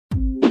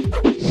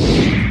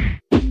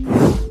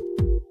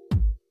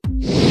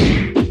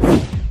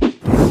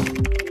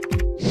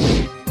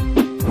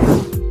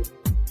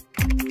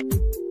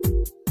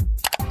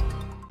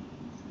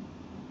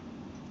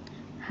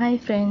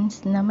friends,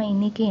 நம்ம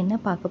இன்னைக்கு என்ன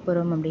பார்க்க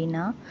போறோம்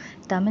அப்படின்னா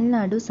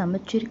தமிழ்நாடு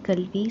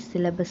சமச்சீர்-கல்வி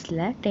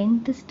சிலபஸ்ல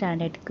 10th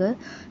ஸ்டாண்டர்ட்க்கு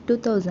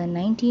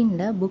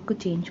 2019ல புக்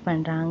சேஞ்ச்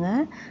பண்றாங்க.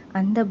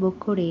 அந்த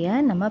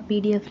புக்குடைய நம்ம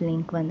PDF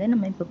லிங்க் வந்து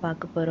நம்ம இப்போ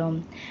பார்க்க போறோம்.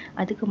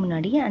 அதுக்கு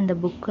முன்னாடி அந்த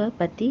புக்கை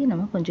பத்தி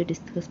நம்ம கொஞ்சம்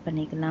டிஸ்கஸ்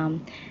பண்ணிக்கலாம்.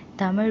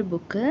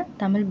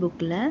 தமிழ்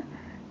புக்ல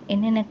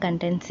என்னென்ன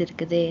கண்டென்ட்ஸ்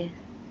இருக்குது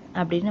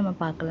அப்படின்னு நம்ம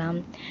பார்க்கலாம்.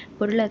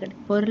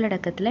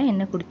 பொருளடக்கத்தில்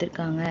என்ன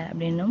கொடுத்துருக்காங்க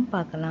அப்படின்னும்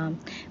பார்க்கலாம்.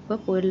 இப்போ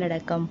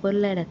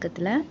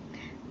பொருளடக்கத்தில்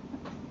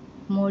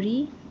மொழி,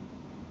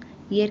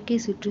 இயற்கை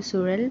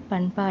சுற்றுச்சூழல்,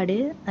 பண்பாடு,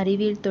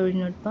 அறிவியல்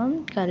தொழில்நுட்பம்,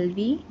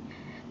 கல்வி,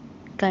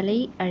 கலை,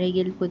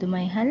 அழகியல்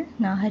புதுமைகள்,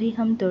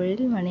 நாகரிகம்,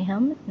 தொழில்,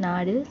 வணிகம்,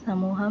 நாடு,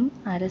 சமூகம்,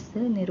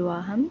 அரசு,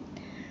 நிர்வாகம்,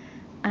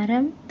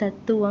 அறம்,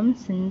 தத்துவம்,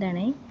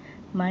 சிந்தனை,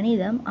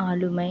 மனிதம்,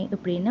 ஆளுமை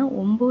இப்படின்னு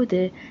 9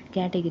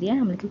 கேட்டகரியாக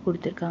நம்மளுக்கு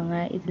கொடுத்துருக்காங்க.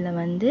 இதில்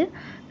வந்து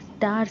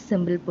ஸ்டார்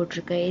சிம்பிள்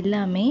போட்டிருக்க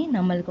எல்லாமே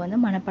நம்மளுக்கு வந்து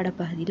மனப்பாட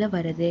பகுதியில்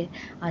வருது.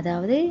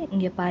 அதாவது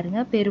இங்கே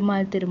பாருங்கள்,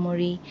 பெருமாள்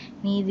திருமொழி,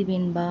 நீதி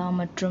வெண்பா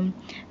மற்றும்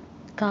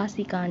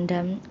காசி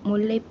காண்டம்,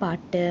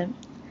 முல்லைப்பாட்டு,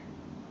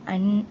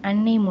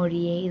 அன்னை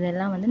மொழியே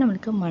இதெல்லாம் வந்து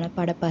நம்மளுக்கு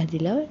மனப்பாட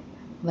பகுதியில்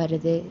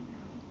வருது.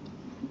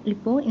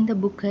 இப்போது இந்த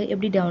புக்கை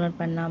எப்படி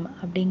டவுன்லோட் பண்ணலாம்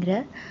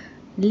அப்படிங்கிற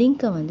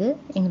லிங்க்கை வந்து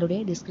எங்களுடைய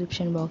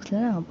டிஸ்கிரிப்ஷன் பாக்ஸில்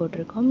நாங்கள்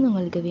போட்டிருக்கோம்.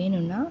 உங்களுக்கு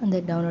வேணும்னா அந்த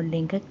டவுன்லோட்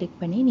லிங்கை கிளிக்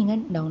பண்ணி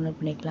நீங்கள் டவுன்லோட்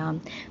பண்ணிக்கலாம்.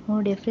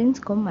 உங்களுடைய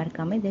ஃப்ரெண்ட்ஸ்க்கும்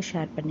மறக்காமல் இதை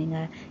ஷேர்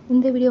பண்ணுங்கள்.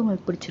 இந்த வீடியோ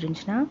உங்களுக்கு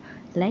பிடிச்சிருந்துச்சுன்னா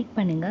லைக்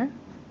பண்ணுங்கள்,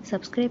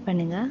 சப்ஸ்கிரைப்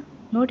பண்ணுங்கள்,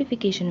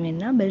 நோட்டிஃபிகேஷன்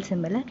வேணும்னா பெல்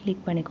சிம்பலை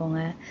கிளிக்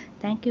பண்ணிக்கோங்க.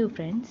 தேங்க்யூ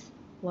ஃப்ரெண்ட்ஸ்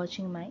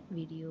வாட்சிங் மை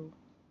வீடியோ.